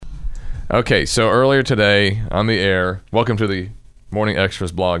Okay, so earlier today on the air, welcome to the Morning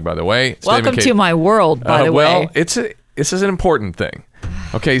Extras blog, by the way. Welcome to my world, by the way. Well, this is an important thing.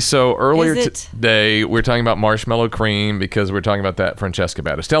 Okay, so earlier today, we were talking about marshmallow cream because we were talking about that Francesca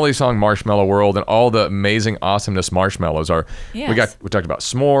Battistelli song, Marshmallow World, and all the amazing awesomeness marshmallows are. Yes. We talked about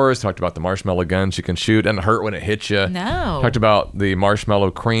s'mores, talked about the marshmallow guns you can shoot and hurt when it hits you. No. Talked about the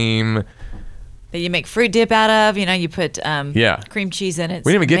marshmallow cream that you make fruit dip out of. You know, you put cream cheese in it.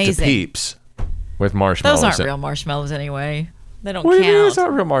 We didn't even get amazing. to Peeps with marshmallows. Those aren't real marshmallows anyway. They don't What count. do you mean it's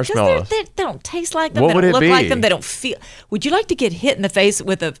not real marshmallows? They don't taste like them. What they would don't it look be? like them. They don't feel. Would you like to get hit in the face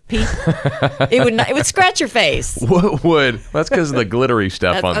with a peep? It would scratch your face. What would? That's because of the glittery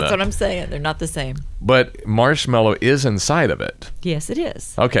stuff on That's them. what I'm saying. They're not the same. But marshmallow is inside of it. Yes, it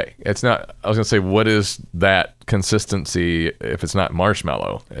is. Okay, it's not. I was gonna say, what is that consistency if it's not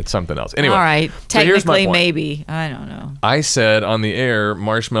marshmallow? It's something else. Anyway, all right. So here's my Technically, point. maybe. I don't know. I said on the air,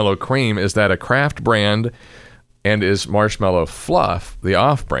 marshmallow cream, is that a craft brand, and is marshmallow fluff the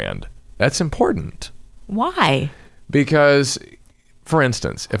off-brand? That's important Why? because, for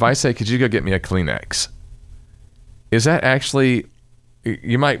instance, if I say, "Could you go get me a Kleenex?" Is that actually?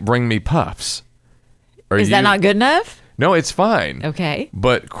 You might bring me puffs. Is that not good enough? No, it's fine. Okay.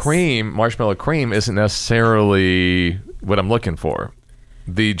 But marshmallow cream isn't necessarily what I'm looking for.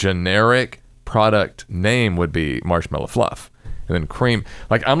 The generic product name would be marshmallow fluff. And then cream,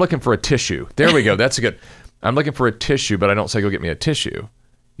 like I'm looking for a tissue. There we go. That's a good. I'm looking for a tissue, but I don't say go get me a tissue.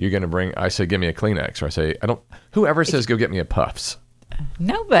 You're going to I say give me a Kleenex, or I say whoever says go get me a Puffs.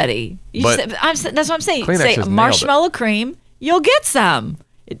 Nobody. That's what I'm saying. Kleenex Say has marshmallow cream, you'll get some.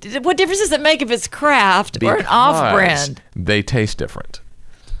 What difference does it make if it's craft or an off-brand? They taste different.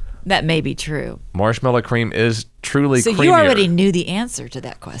 That may be true. Marshmallow cream is truly so creamier. You already knew the answer to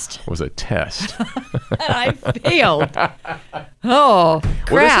that question. It was a test. And I failed. Oh,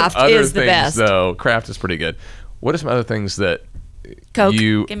 craft is the best. Though craft is pretty good. What are some other things that Coke?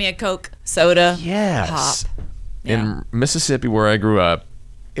 Give me a Coke, soda, yes. pop. Yeah. In Mississippi, where I grew up,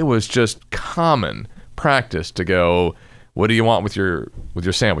 it was just common practice to go, what do you want with your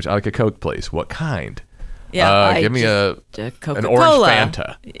sandwich? I like a Coke, please. What kind? Yeah, give me an Coca-Cola. orange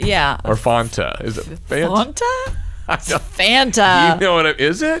Fanta. Yeah. Or Fanta. Is it Fanta? Fanta? Fanta. You know what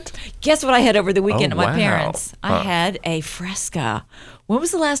is it? Guess what I had over the weekend Oh, at my wow. parents'? I had a Fresca. When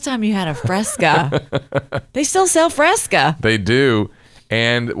was the last time you had a Fresca? They still sell Fresca. They do.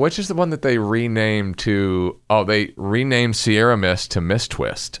 And which is the one that they renamed to? Oh, they renamed Sierra Mist to Mist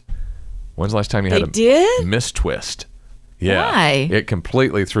Twist. When's the last time you had a Mist Twist? Yeah. Why? It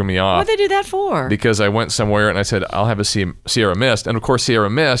completely threw me off. What did they do that for? Because I went somewhere and I said, I'll have a Sierra Mist. And of course, Sierra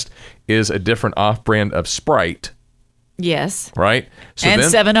Mist is a different off-brand of Sprite. Yes. Right? So and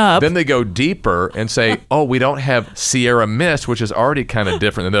 7-Up. Then they go deeper and say, oh, we don't have Sierra Mist, which is already kind of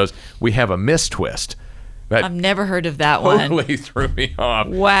different than those. We have a Mist Twist. That I've never heard of that one. totally threw me off.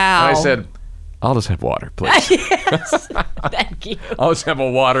 Wow. And I said, I'll just have water, please. Yes. Thank you. I'll just have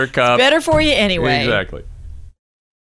a water cup. Better for you anyway. Exactly.